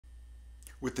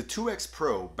With the 2X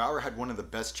Pro, Bauer had one of the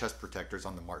best chest protectors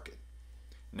on the market.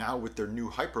 Now with their new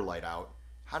Hyperlite out,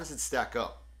 how does it stack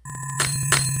up?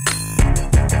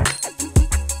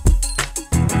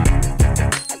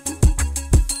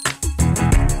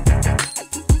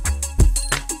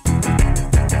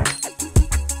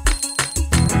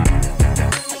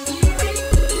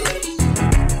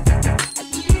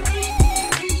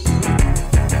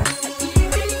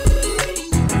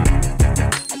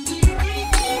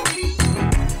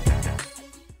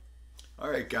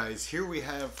 Alright guys, here we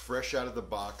have fresh out of the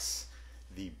box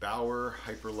the Bauer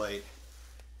Hyperlite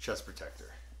chest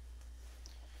protector.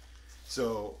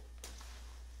 So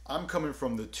I'm coming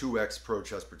from the 2X Pro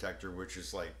chest protector, which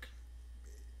is like,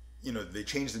 you know, they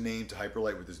changed the name to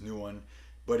Hyperlite with this new one,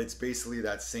 but it's basically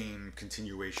that same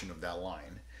continuation of that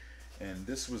line. And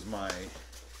this was my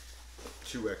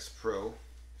 2X Pro,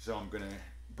 so I'm gonna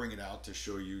bring it out to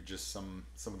show you just some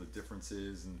of the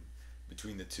differences and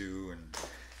between the two,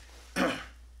 and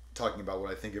talking about what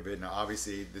I think of it. Now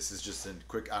obviously this is just a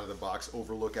quick out of the box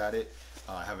overlook at it.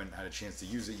 I haven't had a chance to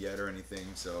use it yet or anything,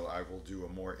 so I will do a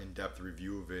more in-depth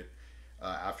review of it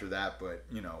after that. But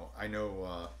you know, I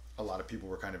know a lot of people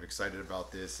were kind of excited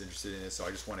about this, interested in it, so I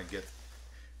just want to get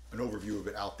an overview of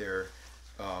it out there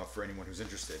for anyone who's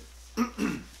interested.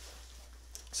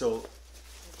 So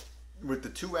with the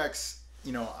 2X,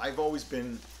 you know, I've always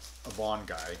been a Vaughn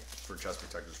guy for chest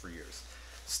protectors for years.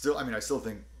 Still, I mean, I still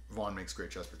think Vaughn makes great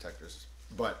chest protectors,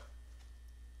 but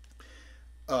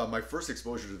my first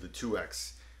exposure to the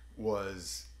 2X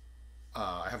was,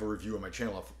 I have a review on my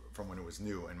channel from when it was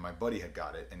new, and my buddy had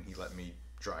got it, and he let me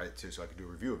try it too, so I could do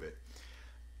a review of it.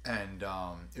 And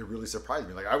it really surprised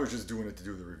me. Like, I was just doing it to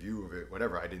do the review of it,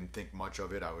 whatever. I didn't think much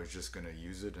of it. I was just gonna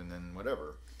use it and then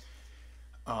whatever.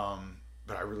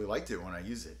 But I really liked it when I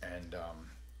used it. And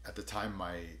at the time,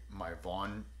 my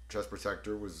Vaughn chest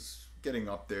protector was getting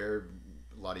up there,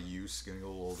 a lot of use, getting a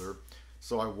little older,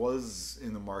 so I was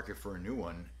in the market for a new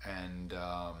one. And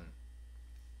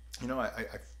you know, I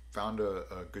found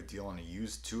a good deal on a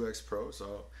used 2X Pro,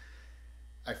 so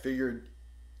I figured,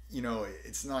 you know,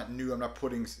 it's not new. I'm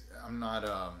not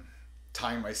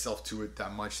tying myself to it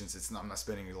that much, since I'm not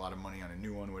spending a lot of money on a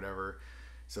new one, whatever.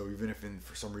 So even if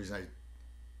for some reason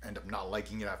I end up not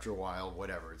liking it after a while,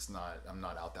 whatever, I'm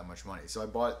not out that much money. So I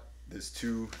bought this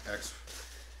 2X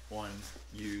one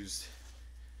used,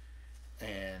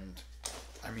 and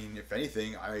I mean, if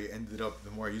anything, I ended up,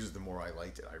 the more I used it, the more I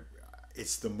liked it.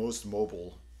 It's the most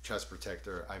mobile chest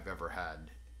protector I've ever had,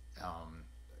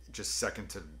 just second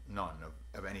to none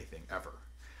of anything ever.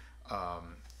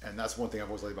 And that's one thing I've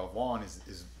always liked about Vaughn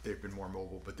is they've been more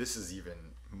mobile, but this is even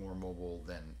more mobile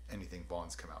than anything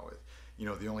Vaughn's come out with. You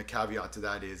know, the only caveat to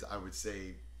that is, I would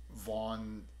say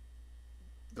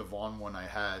the Vaughn one I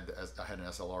had an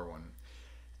SLR one,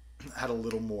 had a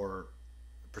little more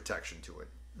protection to it.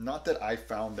 Not that I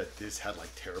found that this had like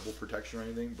terrible protection or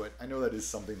anything, but I know that is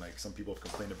something like some people have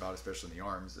complained about, especially in the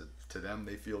arms, that to them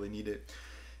they feel they need it.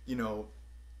 You know,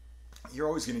 you're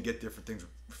always going to get different things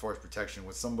as far as protection.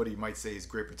 What somebody might say is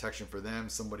great protection for them,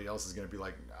 somebody else is going to be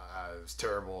like, it's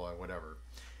terrible or whatever.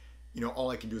 You know, all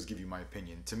I can do is give you my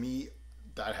opinion. To me,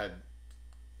 that had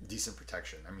decent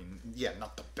protection. I mean, yeah,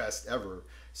 not the best ever.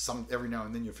 Every now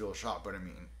and then you feel a shot, but I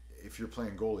mean, if you're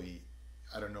playing goalie,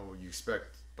 I don't know what you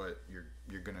expect, but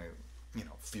you're gonna, you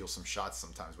know, feel some shots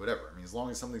sometimes, whatever. I mean, as long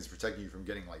as something's protecting you from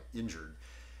getting like injured,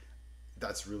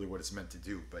 that's really what it's meant to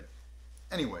do. But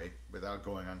anyway, without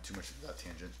going on too much of that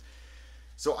tangent,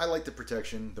 so I like the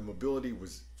protection. The mobility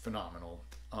was phenomenal.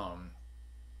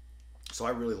 So I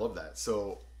really love that.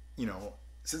 So, you know,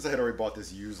 since I had already bought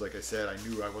this used, like I said, I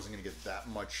knew I wasn't gonna get that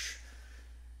much,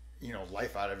 you know,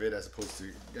 life out of it as opposed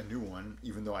to a new one,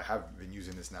 even though I have been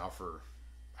using this now for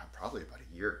probably about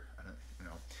a year. I don't, you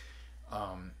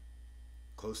know,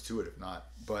 close to it if not.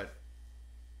 But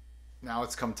now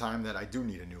it's come time that I do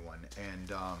need a new one.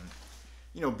 And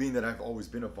you know, being that I've always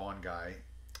been a Vaughn guy,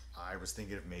 I was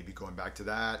thinking of maybe going back to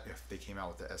that if they came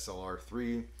out with the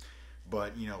SLR3.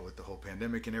 But you know, with the whole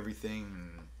pandemic and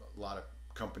everything, a lot of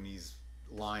companies'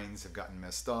 lines have gotten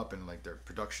messed up, and like their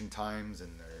production times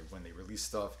and when they release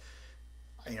stuff,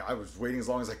 you know, I was waiting as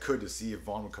long as I could to see if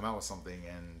Vaughn would come out with something,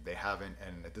 and they haven't.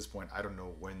 And at this point, I don't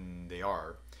know when they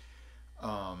are.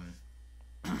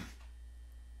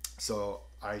 So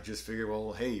I just figured,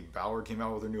 well, hey, Bauer came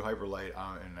out with a new Hyperlite,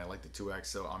 and I like the 2X,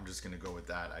 so I'm just gonna go with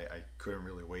that. I couldn't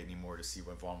really wait anymore to see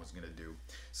what Vaughn was gonna do.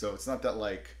 So it's not that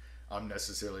like I'm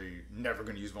necessarily never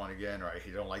gonna use Vaughn again, or I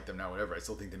don't like them now, whatever. I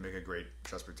still think they make a great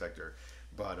chest protector,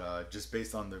 but just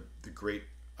based on the great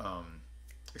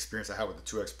experience I had with the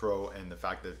 2X Pro and the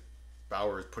fact that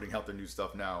Bauer is putting out their new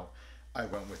stuff now, I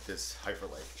went with this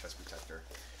Hyperlite chest protector.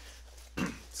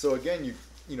 So again,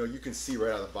 you can see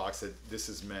right out of the box that this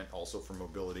is meant also for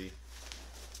mobility.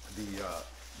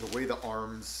 The way the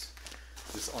arms,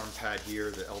 this arm pad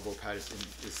here, the elbow pad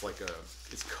is like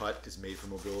it's cut, is made for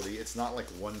mobility. It's not like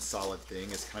one solid thing.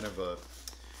 It's kind of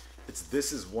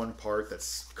this is one part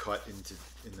that's cut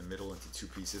in the middle into two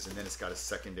pieces, and then it's got a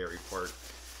secondary part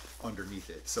underneath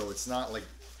it. So it's not like,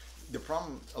 the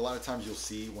problem a lot of times you'll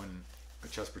see when a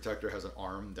chest protector has an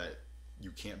arm that you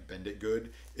can't bend it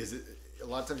good, a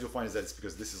lot of times you'll find is that it's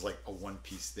because this is like a one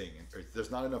piece thing, and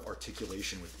there's not enough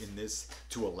articulation within this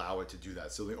to allow it to do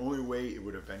that. So the only way it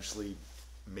would eventually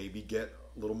maybe get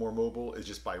a little more mobile is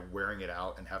just by wearing it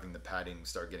out and having the padding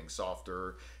start getting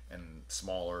softer and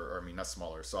smaller, or I mean not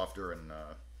smaller, softer, and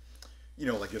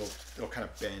like it'll kind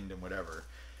of bend and whatever.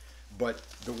 But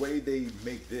the way they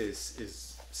make this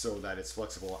is so that it's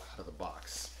flexible out of the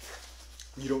box.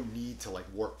 You don't need to like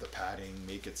work the padding,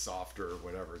 make it softer or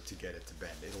whatever to get it to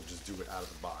bend. It'll just do it out of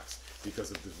the box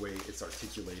because of the way it's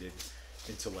articulated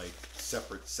into like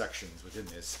separate sections within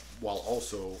this, while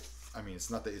also, I mean, it's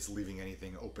not that it's leaving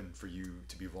anything open for you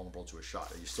to be vulnerable to a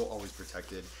shot. You're still always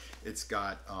protected. It's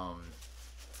got on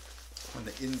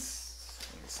the let me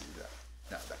see that.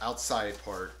 Now the outside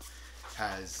part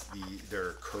has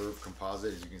their curved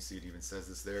composite. As you can see, it even says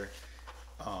this there.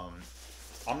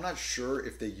 I'm not sure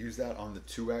if they use that on the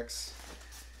 2X.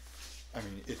 I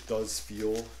mean, it does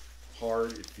feel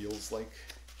hard. It feels like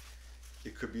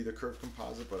it could be the curved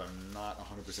composite, but I'm not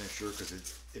 100% sure because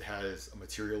it has a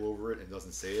material over it and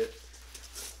doesn't say it.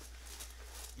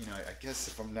 I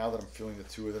guess now that I'm feeling the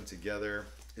two of them together,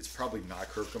 it's probably not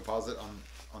curved composite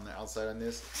on the outside on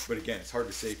this. But again, it's hard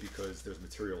to say because there's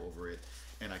material over it,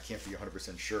 and I can't be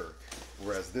 100% sure.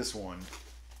 Whereas this one,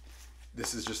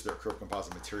 this is just their curved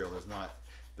composite material. There's not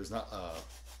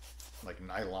like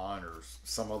nylon or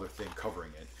some other thing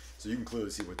covering it. So you can clearly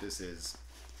see what this is.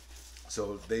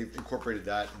 So they've incorporated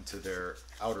that into their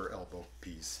outer elbow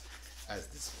piece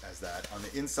as that. On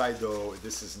the inside though,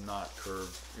 this is not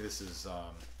curved. This is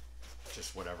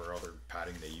just whatever other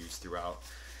padding they use throughout.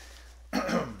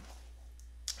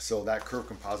 So that curved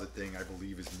composite thing, I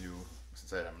believe, is new. As I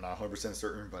said, I'm not 100%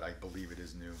 certain, but I believe it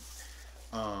is new.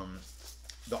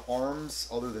 The arms,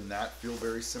 other than that, feel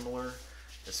very similar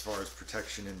as far as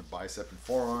protection in the bicep and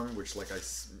forearm, which, like I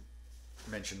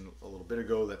mentioned a little bit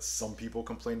ago, that some people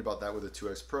complained about that with the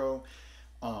 2X Pro.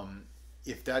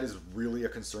 If that is really a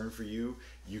concern for you,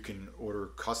 you can order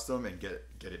custom and get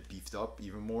it beefed up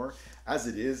even more. As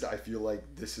it is, I feel like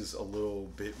this is a little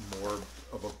bit more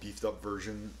of a beefed up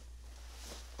version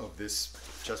of this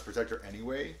chest protector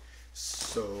anyway.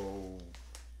 So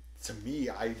to me,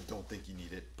 I don't think you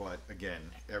need it, but again,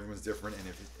 everyone's different, and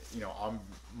if I'm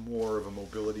more of a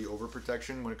mobility over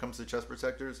protection when it comes to chest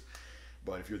protectors.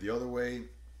 But if you're the other way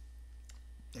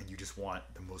and you just want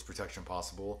the most protection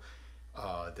possible,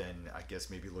 then I guess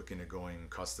maybe look into going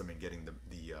custom and getting the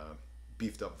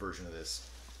beefed up version of this.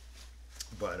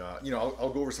 But I'll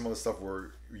go over some other stuff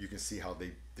where you can see how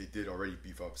they did already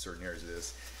beef up certain areas of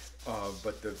this.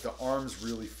 But the arms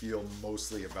really feel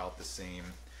mostly about the same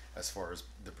as far as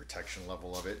the protection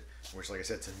level of it, which, like I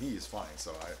said, to me is fine.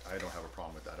 So I don't have a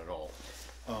problem with that at all.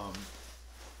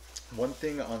 One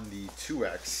thing on the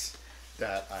 2X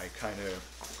that I kind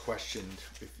of questioned,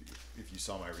 if you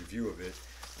saw my review of it,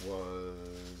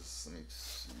 was, let me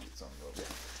see, it's on the, yeah.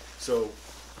 So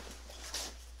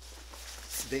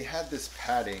they had this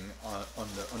padding on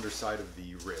the underside of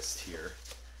the wrist here.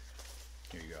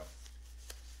 Here you go.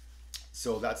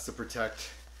 So that's to protect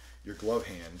your glove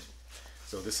hand.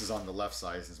 So this is on the left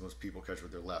side, since most people catch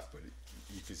with their left, but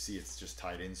you can see it's just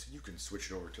tied in, so you can switch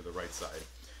it over to the right side.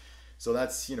 So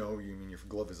that's, you mean your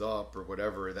glove is up or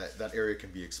whatever, that area can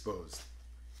be exposed.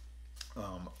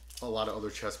 A lot of other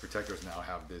chest protectors now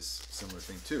have this similar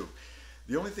thing too.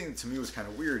 The only thing that to me was kind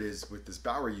of weird is with this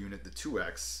Bauer unit, the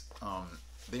 2X,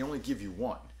 they only give you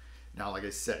one. Now, like I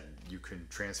said, you can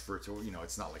transfer to,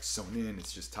 it's not like sewn in,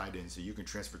 it's just tied in, so you can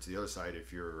transfer to the other side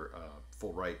if you're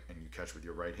full right and you catch with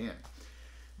your right hand.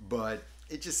 But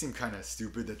it just seemed kind of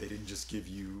stupid that they didn't just give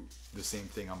you the same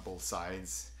thing on both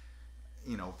sides,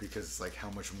 because it's like,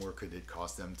 how much more could it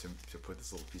cost them to put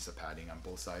this little piece of padding on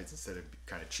both sides instead of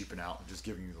kind of cheaping out and just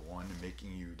giving you the one and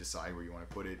making you decide where you want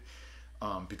to put it.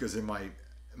 Because in my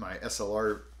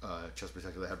SLR chest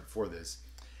protector that I had before this,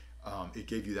 it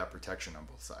gave you that protection on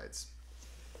both sides.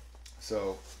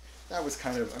 So that was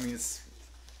kind of, it's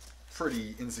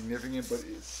pretty insignificant, but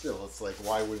it's like,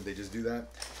 why wouldn't they just do that?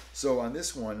 So on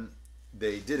this one,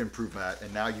 they did improve that,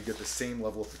 and now you get the same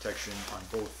level of protection on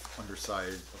both underside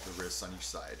of the wrists on each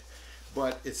side.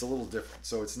 But it's a little different.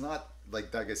 So it's not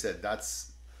like I said,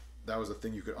 that's that was a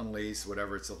thing you could unlace,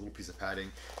 whatever. It's a little piece of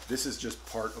padding. This is just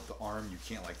part of the arm. You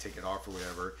can't like take it off or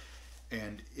whatever.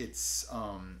 And it's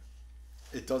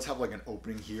it does have like an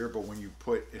opening here, but when you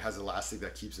put it has elastic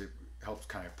that keeps it, helps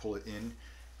kind of pull it in.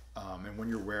 And when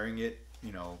you're wearing it,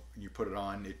 you know, you put it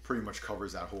on, it pretty much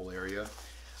covers that whole area.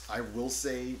 I will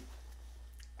say,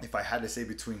 if I had to say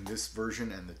between this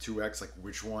version and the 2X, like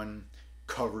which one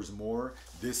covers more,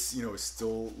 this, you know, is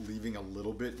still leaving a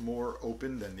little bit more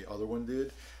open than the other one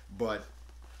did, but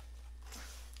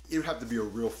it would have to be a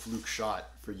real fluke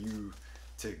shot for you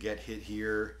to get hit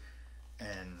here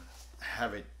and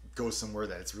have it go somewhere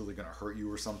that it's really going to hurt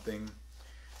you or something.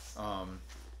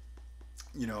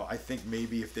 You know, I think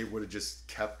maybe if they would have just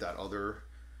kept that other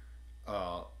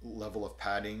level of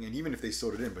padding, and even if they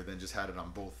sewed it in, but then just had it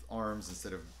on both arms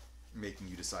instead of making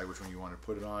you decide which one you want to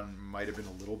put it on, might have been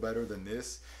a little better than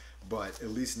this. But at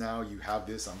least now you have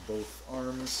this on both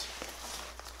arms.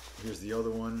 Here's the other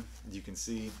one, you can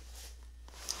see.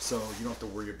 So you don't have to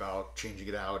worry about changing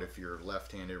it out if you're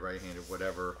left-handed, right-handed,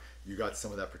 whatever. You got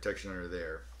some of that protection under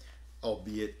there.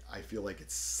 Albeit, I feel like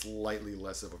it's slightly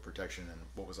less of a protection than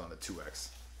what was on the 2X.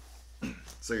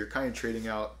 So you're kind of trading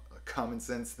out a common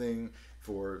sense thing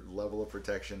for level of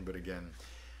protection, but again,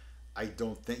 I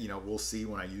don't think, you know, we'll see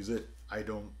when I use it.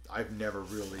 I've never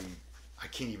really, I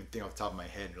can't even think off the top of my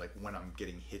head, like when I'm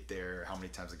getting hit there, how many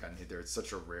times I've gotten hit there. It's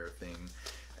such a rare thing.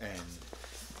 And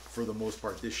for the most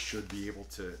part, this should be able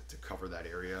to cover that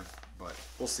area, but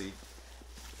we'll see.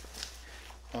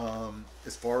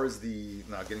 As far as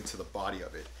now getting to the body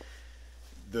of it,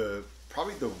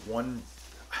 probably the one,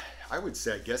 I would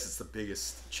say, I guess it's the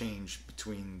biggest change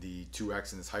between the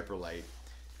 2X and this Hyperlite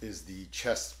is the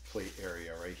chest plate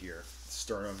area right here.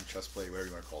 Sternum, chest plate, whatever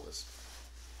you want to call this.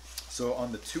 So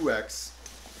on the 2X,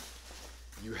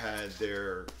 you had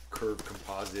their curved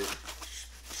composite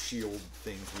shield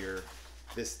thing here,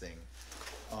 this thing.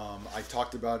 I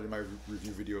talked about it in my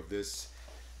review video of this,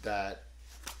 that,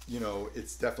 you know,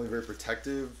 it's definitely very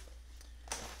protective.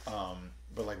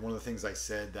 But like one of the things I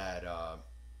said that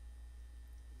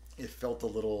it felt a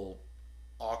little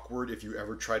awkward if you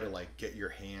ever try to like get your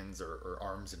hands or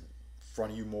arms in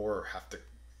front of you more, or have to,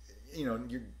 you know,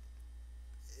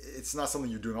 it's not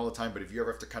something you're doing all the time, but if you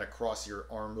ever have to kind of cross your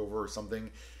arm over or something,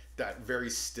 that very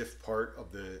stiff part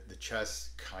of the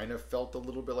chest kind of felt a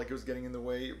little bit like it was getting in the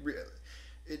way.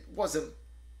 It wasn't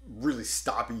really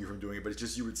stopping you from doing it, but it's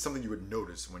just something you would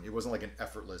notice when it wasn't like an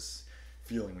effortless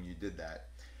feeling when you did that.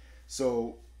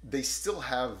 So they still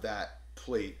have that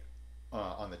plate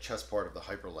on the chest part of the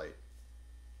Hyperlite.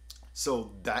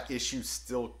 So that issue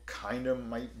still kind of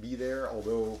might be there,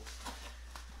 although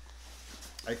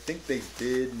I think they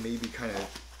did maybe kind of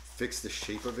fix the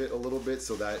shape of it a little bit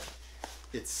so that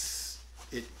it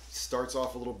starts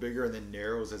off a little bigger and then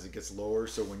narrows as it gets lower.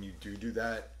 So when you do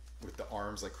that with the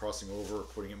arms like crossing over or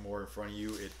putting it more in front of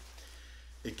you,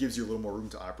 it gives you a little more room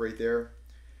to operate there.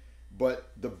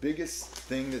 But the biggest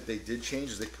thing that they did change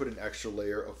is they put an extra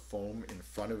layer of foam in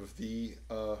front of the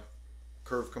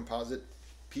curved composite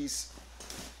piece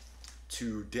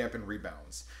to dampen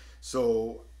rebounds.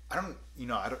 So I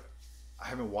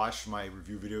haven't watched my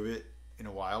review video of it in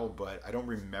a while, but I don't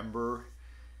remember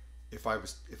if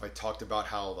I talked about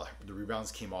how the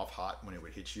rebounds came off hot when it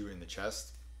would hit you in the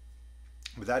chest.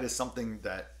 But that is something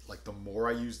that, like, the more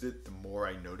I used it, the more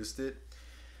I noticed it.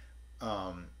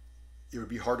 It would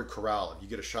be hard to corral. If you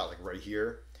get a shot like right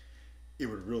here, it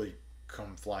would really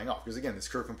come flying off. Because again, this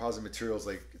curved composite material is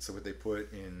like, it's what they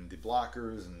put in the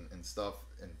blockers and stuff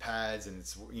and pads, and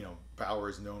it's, you know, Bauer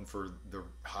is known for the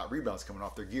hot rebounds coming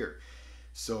off their gear.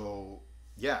 So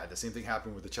yeah, the same thing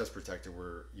happened with the chest protector,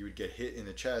 where you would get hit in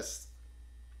the chest,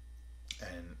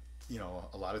 and, you know,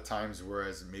 a lot of times,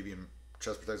 whereas maybe in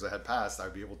chest protectors I had passed,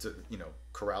 I'd be able to, you know,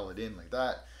 corral it in like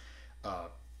that.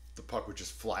 The puck would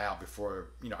just fly out before,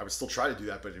 you know, I would still try to do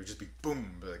that, but it would just be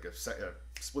boom, like a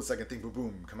split second thing, boom,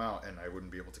 boom, come out, and I wouldn't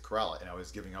be able to corral it. And I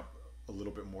was giving up a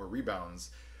little bit more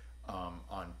rebounds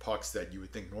on pucks that you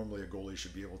would think normally a goalie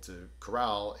should be able to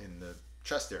corral in the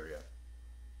chest area.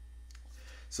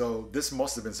 So this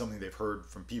must have been something they've heard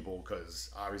from people,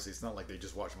 because obviously it's not like they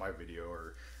just watch my video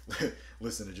or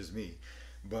listen to just me.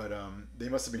 But they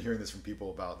must have been hearing this from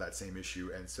people about that same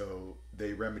issue, and so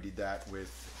they remedied that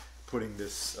with putting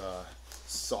this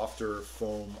softer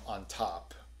foam on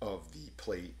top of the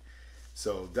plate.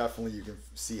 So definitely you can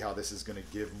see how this is going to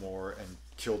give more and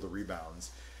kill the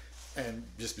rebounds. And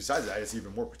just besides that, it's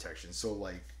even more protection. So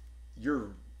like,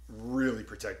 you're really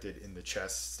protected in the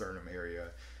chest, sternum area,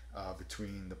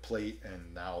 between the plate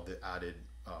and now the added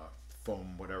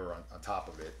foam, whatever, on top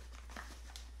of it.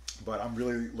 But I'm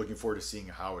really looking forward to seeing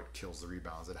how it kills the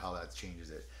rebounds and how that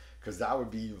changes it. because that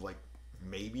would be like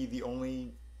maybe the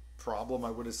only problem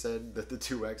I would have said that the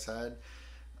 2X had.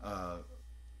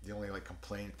 The only like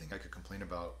thing I could complain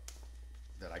about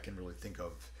that I can really think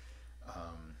of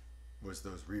was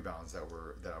those rebounds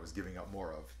that I was giving up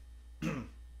more of.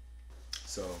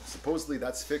 So supposedly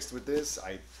that's fixed with this.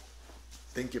 I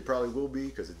think it probably will be,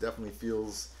 because it definitely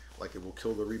feels like it will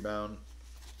kill the rebound.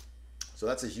 So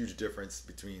that's a huge difference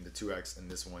between the 2X and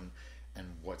this one, and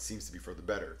what seems to be for the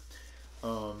better.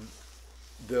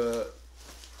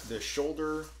 The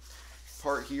shoulder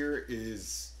part here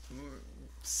is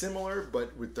similar,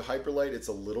 but with the Hyperlite it's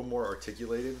a little more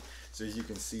articulated. So as you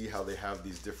can see how they have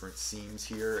these different seams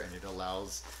here, and it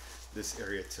allows this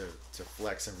area to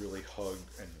flex and really hug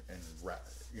and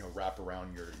wrap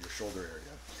around your shoulder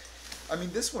area. I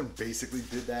mean, this one basically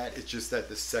did that. It's just that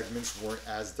the segments weren't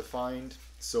as defined,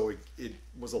 so it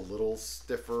was a little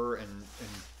stiffer and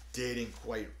didn't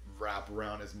quite wrap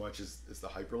around as much as the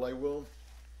Hyperlite will,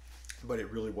 but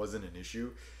it really wasn't an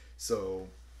issue. So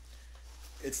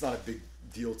it's not a big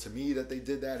deal to me that they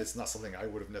did that. It's not something I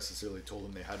would have necessarily told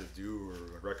them they had to do,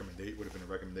 or would have been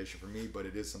a recommendation for me, but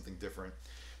it is something different.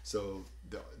 So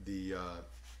the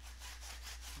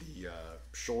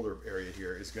shoulder area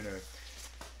here is gonna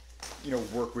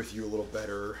work with you a little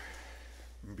better,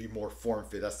 be more form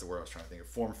fit. That's the word I was trying to think of,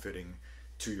 form fitting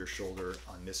to your shoulder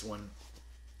on this one.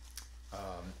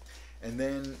 And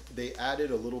then they added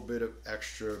a little bit of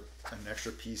an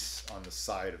extra piece on the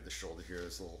side of the shoulder here,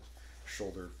 this little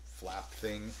shoulder flap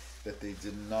thing that they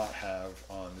did not have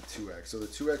on the 2X. So the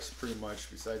 2X pretty much,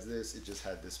 besides this, it just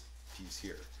had this piece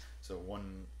here. So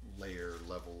one layer,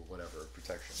 level, whatever,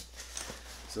 protection.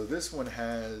 So this one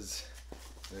has,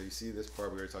 you see this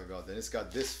part we already talked about, then it's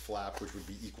got this flap, which would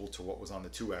be equal to what was on the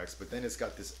 2X, but then it's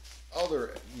got this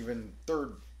other, even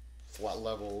third flat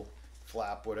level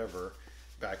flap, whatever,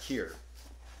 back here.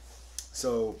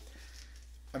 So,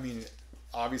 I mean,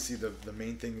 obviously the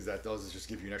main thing that does is just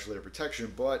give you an extra layer of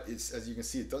protection, but it's, as you can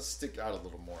see, it does stick out a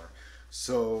little more.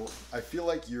 So I feel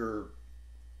like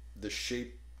the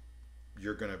shape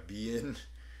you're gonna be in,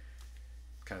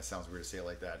 kind of sounds weird to say it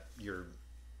like that, your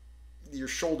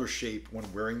shoulder shape when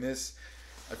wearing this,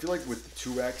 I feel like with the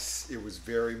 2X it was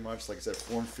very much, like I said,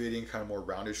 form fitting, kind of more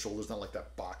rounded shoulders, not like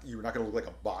that box. You're not gonna look like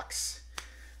a box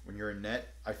when you're in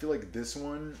net. I feel like this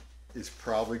one is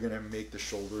probably gonna make the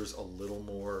shoulders a little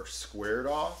more squared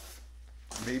off.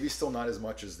 Maybe still not as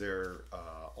much as their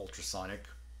ultrasonic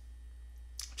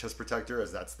chest protector,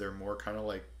 as that's their more kind of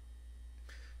like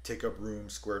take up room,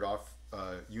 squared off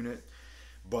unit,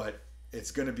 but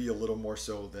it's going to be a little more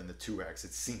so than the 2X,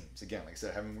 it seems. Again, like I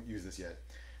said, I haven't used this yet,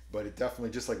 but it definitely,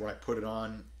 just like when I put it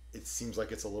on, it seems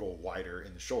like it's a little wider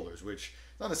in the shoulders, which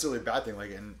is not necessarily a bad thing.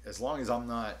 Like, and as long as I'm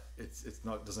not, it's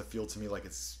not, doesn't feel to me like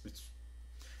it's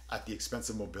at the expense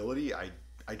of mobility, I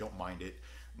don't mind it.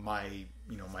 My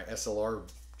my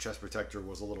SLR chest protector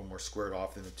was a little more squared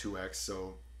off than the 2X,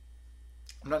 so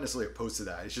I'm not necessarily opposed to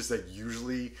that. It's just that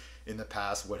usually in the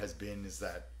past, what has been is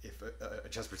that if a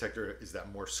chest protector is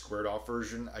that more squared off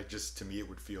version, to me, it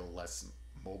would feel less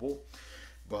mobile.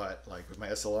 But like with my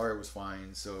SLR, it was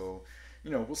fine. So,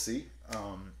 we'll see.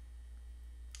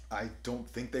 I don't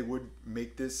think they would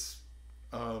make this,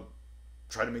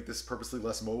 try to make this purposely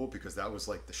less mobile, because that was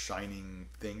like the shining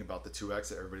thing about the 2X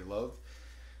that everybody loved.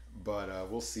 But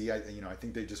we'll see. I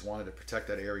think they just wanted to protect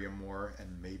that area more,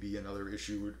 and maybe another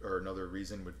issue or another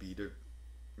reason would be to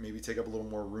maybe take up a little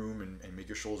more room and make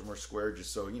your shoulders more square,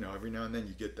 just so every now and then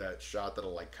you get that shot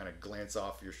that'll like kind of glance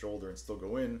off your shoulder and still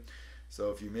go in. So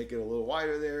if you make it a little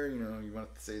wider there, you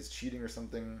want to say it's cheating or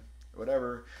something,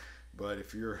 whatever. But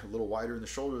if you're a little wider in the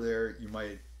shoulder there, you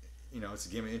might, it's a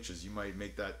game of inches. You might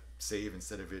make that save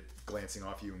instead of it glancing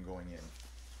off you and going in.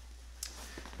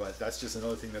 But that's just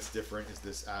another thing that's different, is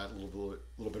this add a little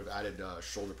bit of added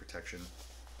shoulder protection.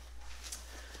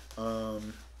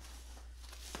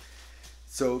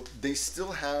 So they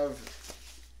still have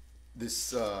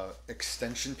this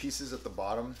extension pieces at the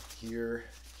bottom here,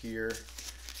 here,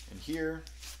 and here.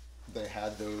 They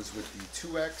had those with the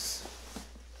 2X.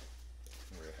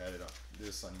 Where I had it up,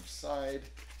 this on each side,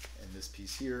 and this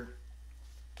piece here.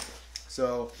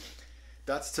 So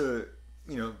that's to,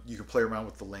 you can play around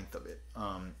with the length of it.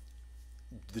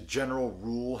 The general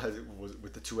rule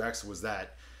with the 2X was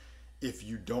that if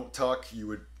you don't tuck, you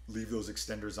would leave those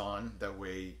extenders on. That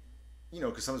way,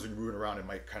 because sometimes when you're moving around, it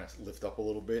might kind of lift up a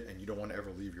little bit, and you don't want to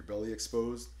ever leave your belly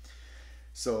exposed.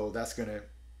 So that's going to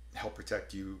help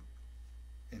protect you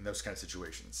in those kind of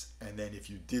situations. And then if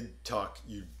you did tuck,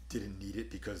 you didn't need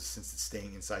it, because since it's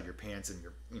staying inside your pants, and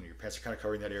your pants are kind of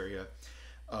covering that area,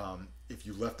 if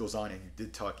you left those on and you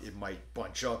did tuck, it might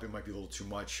bunch up, it might be a little too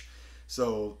much.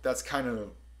 So that's kind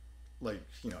of like,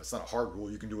 you know, it's not a hard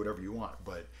rule. You can do whatever you want.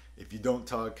 But if you don't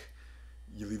tuck,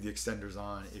 you leave the extenders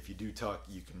on. If you do tuck,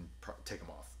 you can take them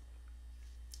off.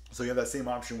 So you have that same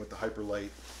option with the Hyperlite.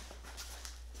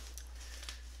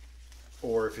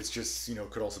 Or if it's just, you know,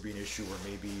 could also be an issue where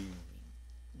maybe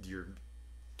your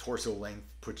torso length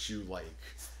puts you like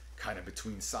kind of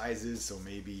between sizes. So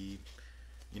maybe,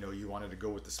 you know, you wanted to go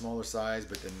with the smaller size,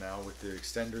 but then now with the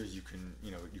extenders, you can,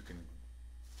 you know, you can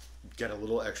get a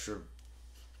little extra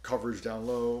coverage down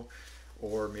low.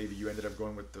 Or maybe you ended up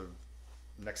going with the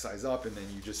next size up, and then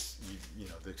you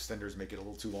know, the extenders make it a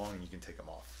little too long and you can take them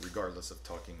off regardless of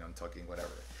tucking, untucking, whatever.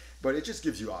 But it just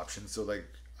gives you options. So like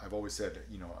I've always said,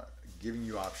 you know, giving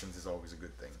you options is always a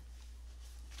good thing.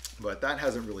 But that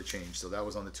hasn't really changed. So that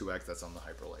was on the 2X, that's on the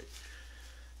Hyperlite.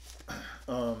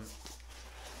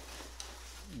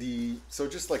 So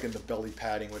just like in the belly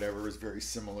padding, whatever, is very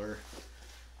similar.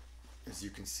 As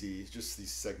you can see, just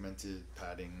these segmented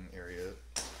padding area.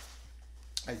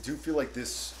 I do feel like the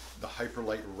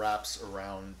Hyperlite wraps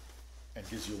around and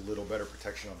gives you a little better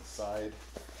protection on the side.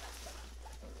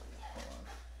 Hold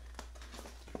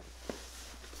on.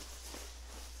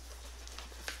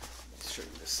 Let's show you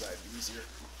this side easier.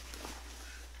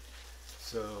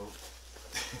 So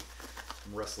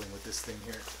I'm wrestling with this thing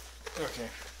here. Okay.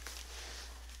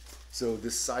 So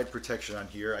this side protection on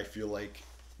here, I feel like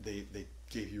they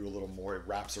gave you a little more. It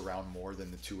wraps around more than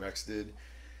the 2X did.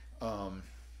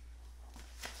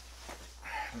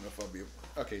 I don't know if I'll be able.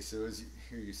 Okay, so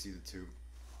here you see the two.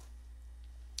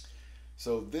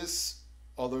 So this,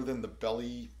 other than the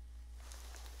belly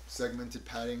segmented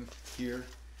padding here,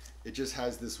 it just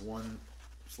has this one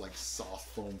like soft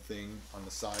foam thing on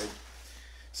the side.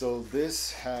 So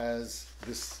this has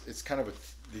this. It's kind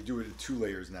of they do it in 2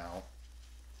 layers now,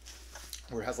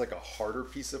 where it has like a harder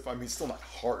piece of. I mean, it's still not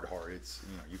hard. It's,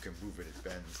 you know, you can move it, it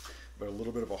bends, but a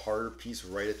little bit of a harder piece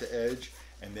right at the edge,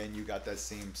 and then you got that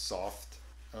same soft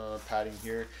padding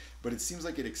here, but it seems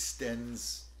like it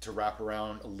extends to wrap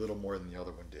around a little more than the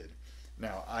other one did.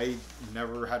 Now, I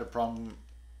never had a problem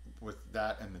with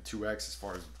that and the 2X as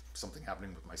far as something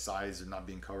happening with my size or not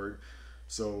being covered,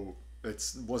 so it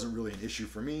wasn't really an issue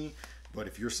for me. But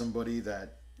if you're somebody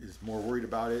that is more worried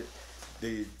about it,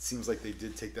 it seems like they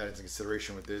did take that into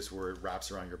consideration with this, where it wraps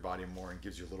around your body more and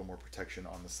gives you a little more protection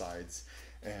on the sides,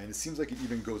 and it seems like it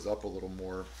even goes up a little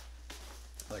more.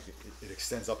 Like it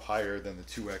extends up higher than the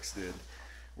 2X did,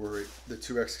 where the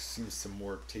 2X seems to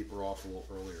more taper off a little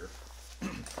earlier.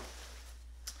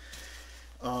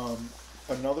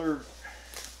 Another,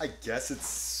 I guess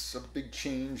it's a big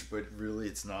change, but really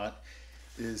it's not,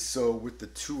 is so with the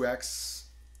 2X,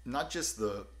 not just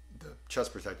the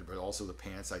chest protector, but also the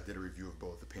pants. I did a review of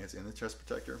both the pants and the chest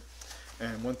protector.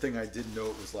 And one thing I did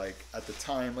note was, like, at the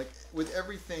time, like with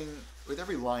everything, with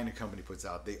every line a company puts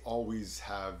out, they always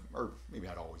have, or maybe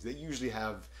not always, they usually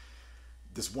have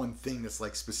this one thing that's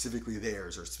like specifically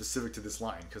theirs or specific to this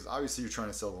line. Because obviously you're trying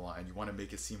to sell the line, you want to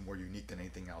make it seem more unique than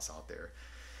anything else out there.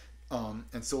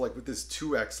 And so like with this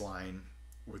 2X line,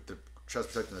 with the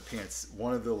chest protector and the pants,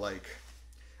 one of the, like,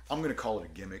 I'm going to call it a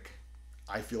gimmick.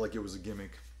 I feel like it was a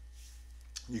gimmick.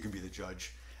 You can be the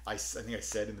judge. I think I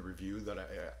said in the review that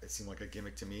it seemed like a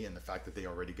gimmick to me, and the fact that they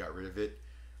already got rid of it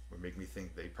would make me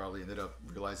think they probably ended up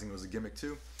realizing it was a gimmick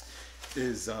too.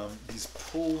 Is these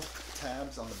pull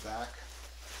tabs on the back.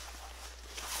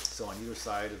 So on either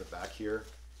side of the back here.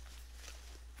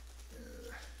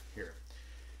 Here.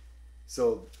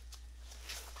 So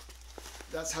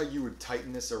that's how you would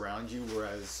tighten this around you,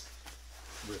 whereas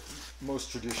with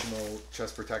most traditional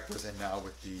chest protectors and now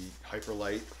with the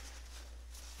Hyperlite,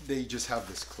 they just have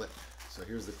this clip. So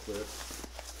here's the clip,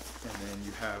 and then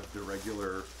you have the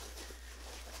regular,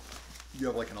 you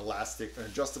have like an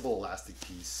adjustable elastic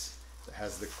piece that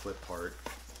has the clip part,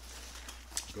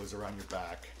 goes around your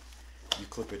back, you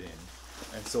clip it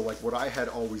in. And so like what I had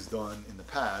always done in the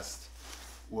past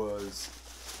was,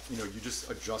 you know, you just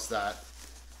adjust that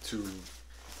to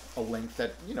a length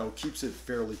that, you know, keeps it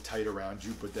fairly tight around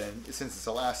you, but then since it's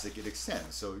elastic, it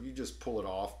extends. So you just pull it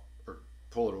off or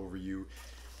pull it over you.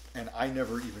 And I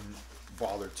never even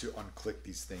bothered to unclick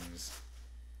these things,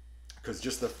 because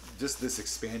just this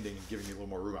expanding and giving me a little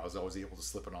more room, I was always able to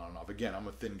slip it on and off. Again, I'm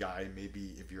a thin guy.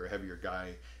 Maybe if you're a heavier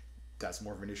guy, that's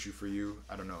more of an issue for you.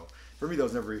 I don't know. For me, that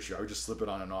was never an issue. I would just slip it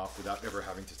on and off without ever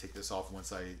having to take this off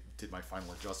once I did my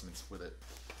final adjustments with it.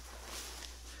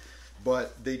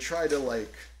 But they try to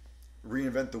like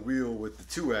reinvent the wheel with the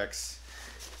 2X,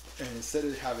 and instead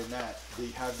of having that, they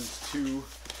have these two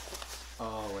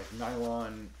like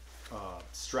nylon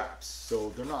straps. So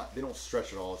they don't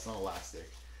stretch at all. It's not elastic,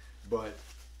 but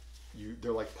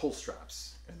they're like pull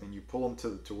straps, and then you pull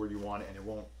them to where you want it, and it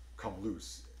won't come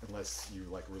loose. unless you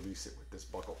like release it with this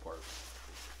buckle part.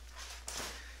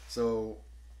 So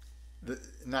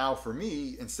now for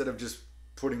me, instead of just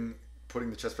putting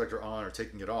the chest protector on or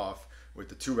taking it off with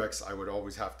the 2X, I would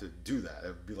always have to do that. It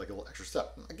would be like a little extra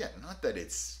step. Again, not that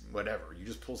it's whatever. You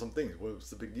just pull some things. What's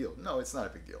the big deal? No, it's not a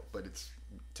big deal. But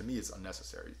to me, it's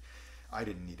unnecessary. I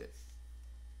didn't need it.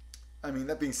 I mean,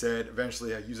 that being said,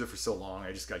 eventually I used it for so long,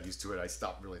 I just got used to it. I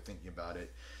stopped really thinking about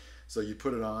it. So you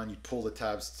put it on, you pull the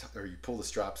tabs, or you pull the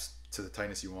straps to the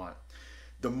tightness you want.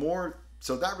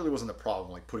 So that really wasn't a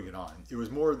problem, like putting it on. It was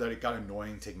more that it got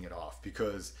annoying taking it off,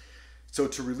 because, so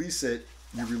to release it,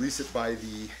 you release it by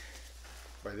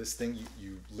this thing,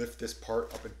 you lift this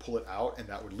part up and pull it out, and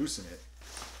that would loosen it.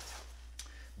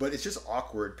 But it's just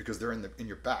awkward because they're in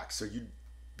your back, so you'd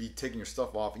be taking your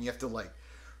stuff off, and you have to like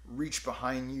reach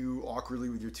behind you awkwardly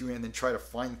with your two hands, and then try to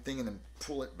find the thing and then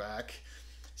pull it back.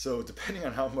 So depending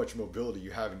on how much mobility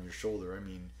you have in your shoulder, I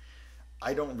mean,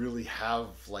 I don't really have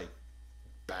like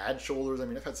bad shoulders. I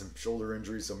mean, I've had some shoulder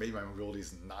injuries, so maybe my mobility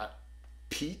is not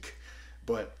peak,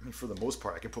 but I mean, for the most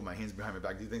part, I can put my hands behind my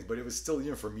back, do things, but it was still,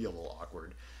 for me, a little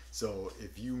awkward. So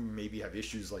if you maybe have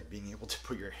issues like being able to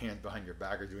put your hand behind your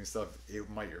back or doing stuff, it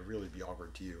might really be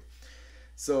awkward to you.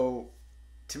 So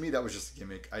to me, that was just a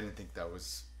gimmick. I didn't think that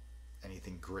was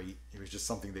anything great. It was just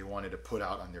something they wanted to put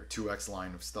out on their 2X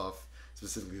line of stuff,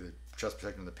 specifically the chest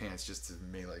protector and the pants, just to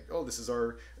make like, oh, this is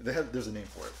there's a name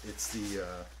for it. It's the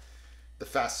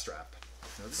fast strap.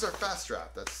 This is our fast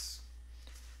strap. That's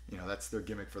their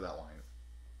gimmick for that line.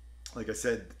 Like I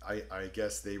said, I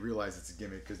guess they realized it's a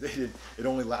gimmick because it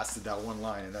only lasted that one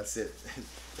line, and that's it.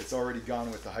 It's already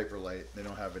gone with the Hyperlite. They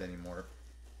don't have it anymore.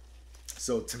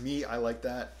 So to me, I like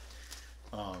that.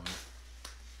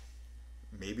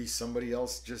 Maybe somebody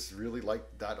else just really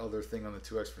liked that other thing on the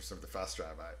 2X for some of the fast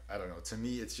strap. I don't know. To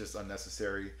me, it's just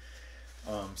unnecessary.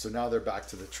 So now they're back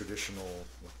to the traditional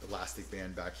elastic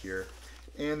band back here.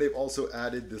 And they've also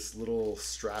added this little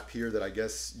strap here that I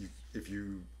guess if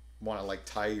you want to like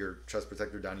tie your chest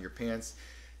protector down to your pants,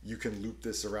 you can loop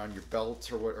this around your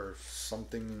belt or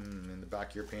something in the back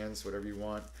of your pants, whatever you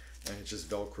want. And it just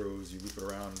Velcros. You loop it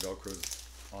around, Velcros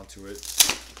onto it.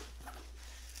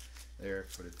 There,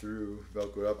 put it through,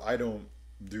 Velcro up. I don't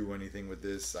do anything with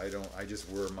this. I just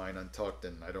wear mine untucked,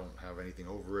 and I don't have anything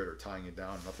over it or tying it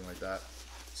down, nothing like that.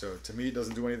 So to me, it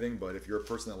doesn't do anything, but if you're a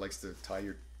person that likes to tie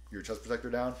your chest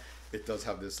protector down, it does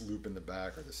have this loop in the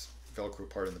back, or this Velcro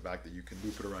part in the back, that you can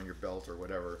loop it around your belt or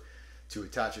whatever to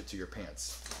attach it to your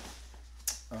pants.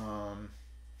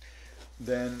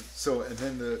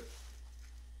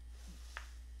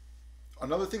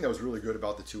 Another thing that was really good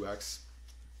about the 2X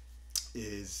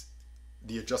is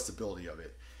the adjustability of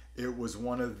it. It was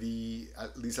one of the,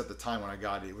 at least at the time when I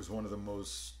got it, it was one of the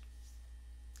most,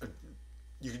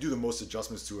 you could do the most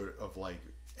adjustments to it of like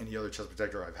any other chest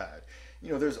protector I've had.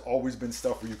 There's always been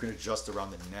stuff where you can adjust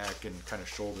around the neck and kind of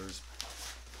shoulders.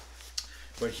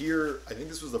 But here, I think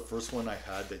this was the first one I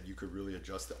had that you could really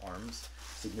adjust the arms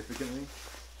significantly.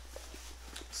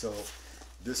 So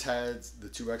the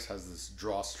 2X has this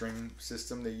drawstring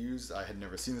system they use. I had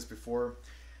never seen this before.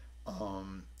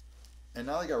 And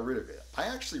now they got rid of it. I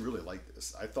actually really like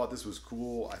this. I thought this was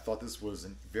cool. I thought this was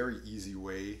a very easy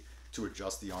way to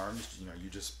adjust the arms. You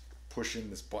just push in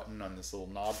this button on this little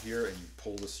knob here, and you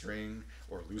pull the string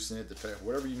or loosen it,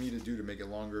 whatever you need to do to make it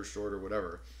longer, shorter,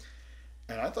 whatever.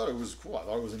 And I thought it was cool. I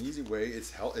thought it was an easy way.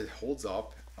 It holds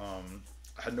up. I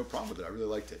had no problem with it. I really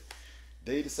liked it.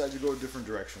 They decided to go a different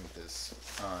direction with this.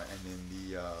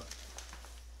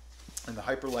 And the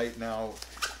Hyperlite now,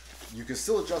 you can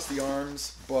still adjust the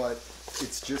arms, but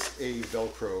it's just a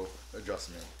Velcro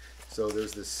adjustment. So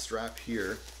there's this strap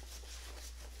here,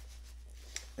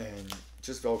 and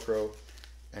just Velcro,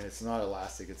 and it's not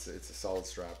elastic. It's a solid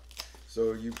strap.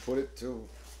 So you put it to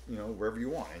wherever you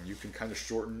want, and you can kind of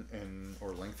shorten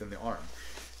or lengthen the arm.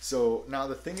 So now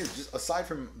the thing is, just aside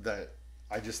from that,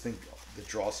 I just think the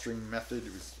drawstring method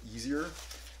was easier.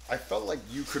 I felt like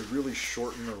you could really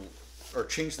shorten or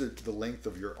change the length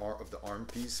of the arm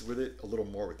piece with it a little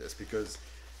more with this, because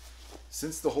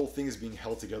since the whole thing is being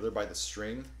held together by the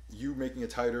string, you making it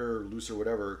tighter or looser,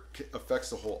 whatever, affects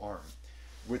the whole arm.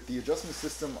 With the adjustment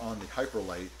system on the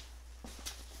Hyperlite,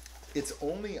 it's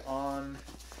only on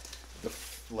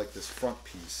this front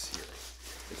piece here.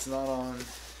 It's not on.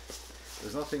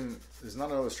 There's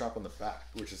not another strap on the back,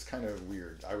 which is kind of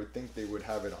weird. I would think they would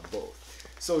have it on both.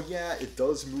 So yeah, it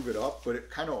does move it up, but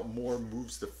it kind of more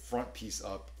moves the front piece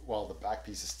up while the back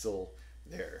piece is still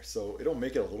there. So it'll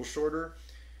make it a little shorter,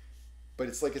 but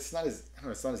it's not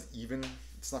as even.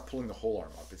 It's not pulling the whole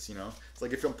arm up. It's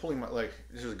like if I'm pulling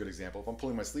this is a good example. If I'm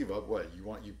pulling my sleeve up,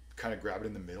 you kind of grab it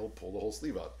in the middle, pull the whole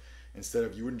sleeve up. instead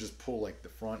of, you wouldn't just pull like the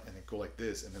front and then go like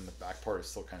this, and then the back part is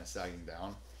still kind of sagging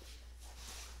down.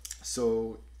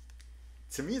 So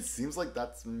to me, it seems like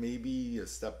that's maybe a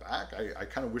step back. I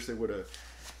kind of wish they would have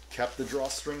kept the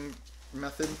drawstring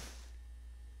method.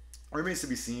 It remains to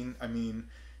be seen. I mean,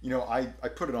 you know, I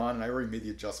put it on and I already made the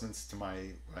adjustments to what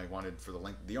I wanted for the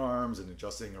length of the arms and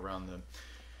adjusting around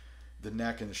the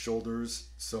neck and the shoulders.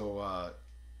 So,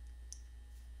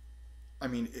 I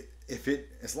mean,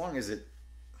 as long as it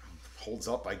holds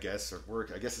up, I guess, or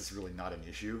work, I guess it's really not an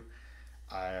issue.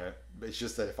 It's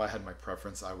just that if I had my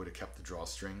preference, I would have kept the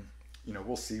drawstring. You know,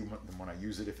 we'll see when I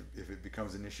use it if it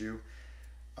becomes an issue.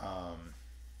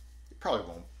 It probably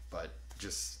won't, but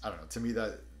just, I don't know. To me,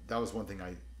 that was one thing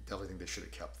I definitely think they should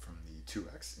have kept from the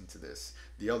 2X into this.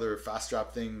 The other fast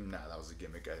strap thing, nah, that was a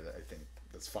gimmick. I think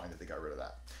that's fine that they got rid of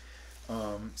that.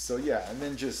 So yeah, and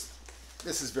then just,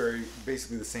 this is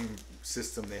basically the same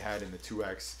system they had in the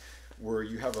 2X, where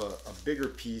you have a bigger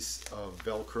piece of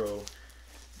Velcro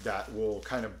that will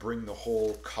kind of bring the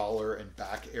whole collar and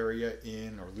back area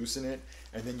in or loosen it,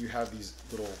 and then you have these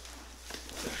little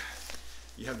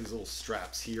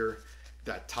straps here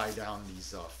that tie down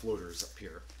these floaters up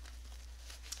here,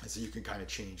 and so you can kind of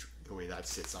change the way that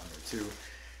sits on there too.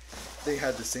 They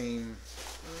had the same,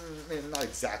 not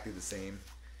exactly the same,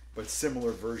 but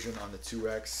similar version on the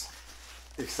 2X,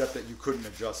 except that you couldn't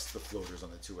adjust the floaters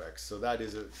on the 2X. So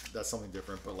that's something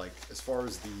different. But like, as far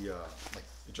as the like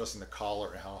adjusting the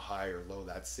collar and how high or low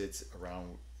that sits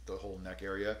around the whole neck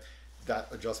area, that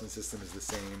adjustment system is the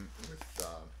same with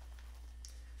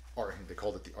I think they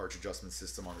called it the arch adjustment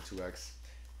system on the 2X.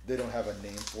 They don't have a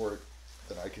name for it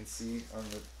that I can see on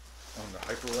the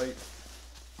Hyperlite.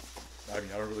 I mean,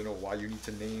 I don't really know why you need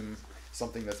to name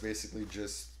something that's basically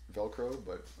just Velcro,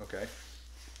 but okay.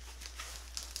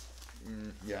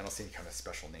 Yeah, I don't see any kind of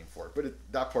special name for it, but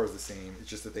that part is the same. It's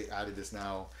just that they added this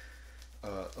now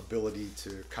ability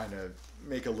to kind of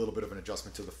make a little bit of an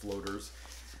adjustment to the floaters.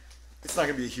 It's not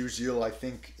going to be a huge deal. I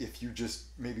think if you just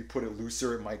maybe put it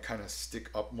looser, it might kind of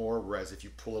stick up more, whereas if you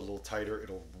pull it a little tighter,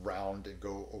 it'll round and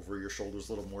go over your shoulders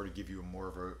a little more to give you more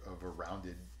of a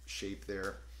rounded shape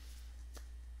there.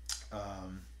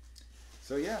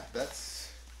 So yeah,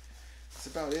 that's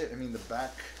about it. I mean, the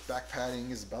back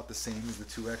padding is about the same as the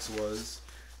 2X was,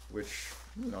 which,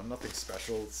 you know, nothing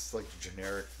special. It's like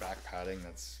generic back padding.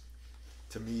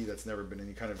 To me, that's never been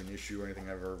any kind of an issue or anything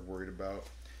I've ever worried about.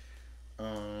 So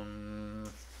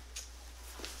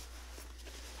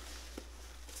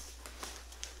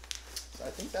I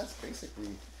think that's basically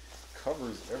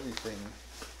covers everything,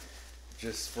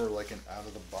 just for like an out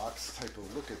of the box type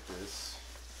of look at this.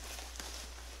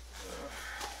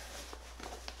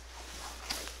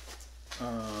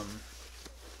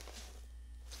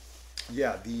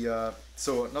 Yeah,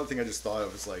 so another thing I just thought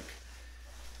of was like,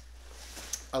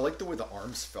 I like the way the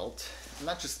arms felt,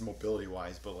 not just mobility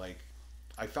wise, but like,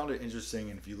 I found it interesting,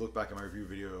 and if you look back at my review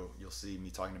video, you'll see me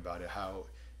talking about it, how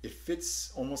it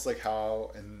fits almost like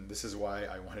how, and this is why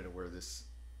I wanted to wear this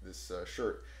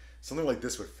shirt, something like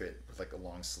this would fit with like a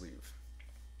long sleeve.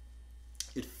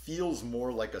 It feels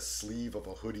more like a sleeve of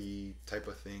a hoodie type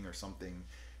of thing or something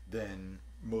than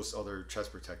most other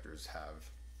chest protectors have.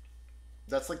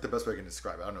 That's like the best way I can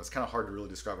describe it. I don't know, it's kind of hard to really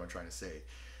describe what I'm trying to say,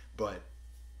 but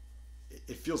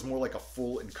it feels more like a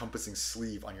full encompassing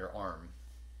sleeve on your arm.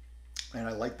 And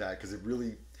I like that because it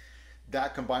really,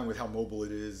 that combined with how mobile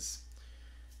it is,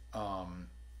 I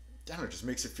don't know, just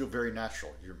makes it feel very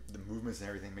natural. The movements and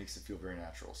everything makes it feel very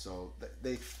natural. So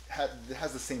it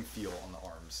has the same feel on the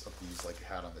arms of these like it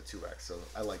had on the 2X. So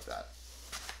I like that.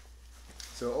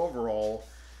 So overall,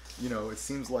 you know, it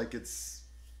seems like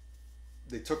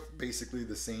they took basically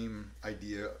the same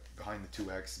idea behind the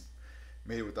 2X,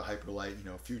 made it with the Hyperlite, you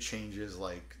know, a few changes,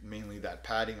 like mainly that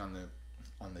padding on the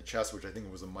chest, which I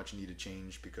think was a much needed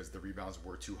change because the rebounds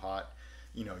were too hot.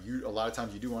 You know, a lot of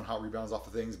times you do want hot rebounds off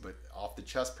of things, but off the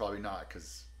chest probably not,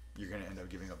 because you're going to end up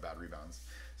giving up bad rebounds.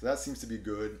 So that seems to be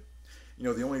good. You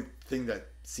know, the only thing that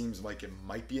seems like it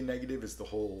might be a negative is the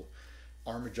whole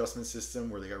arm adjustment system,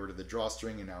 where they got rid of the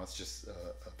drawstring and now it's just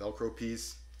a Velcro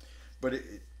piece. But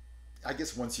I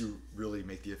guess once you really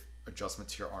make the adjustment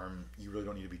to your arm, you really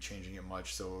don't need to be changing it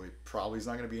much, so it probably is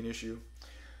not going to be an issue.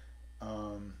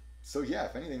 So yeah,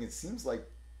 if anything, it seems like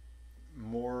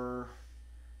more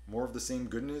of the same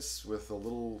goodness with a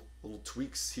little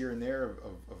tweaks here and there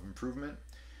of improvement.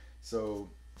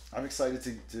 So I'm excited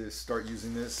to start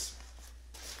using this.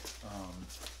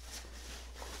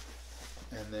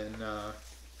 And then,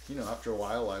 you know, after a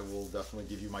while, I will definitely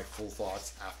give you my full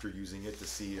thoughts after using it to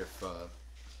see if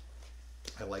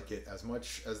I like it as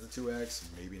much as the 2X,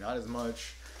 maybe not as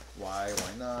much, why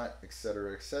not,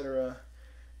 etc., etc.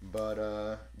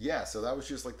 But yeah, so that was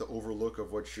just like the overlook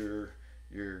of what you're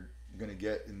gonna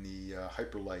get in the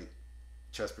Hyperlite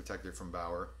chest protector from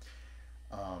Bauer.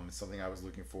 It's something I was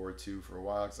looking forward to for a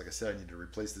while because, like I said, I need to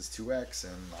replace this 2X,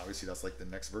 and obviously that's like the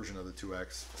next version of the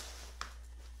 2X.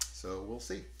 So we'll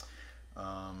see.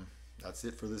 That's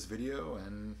it for this video,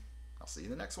 and I'll see you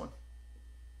in the next one.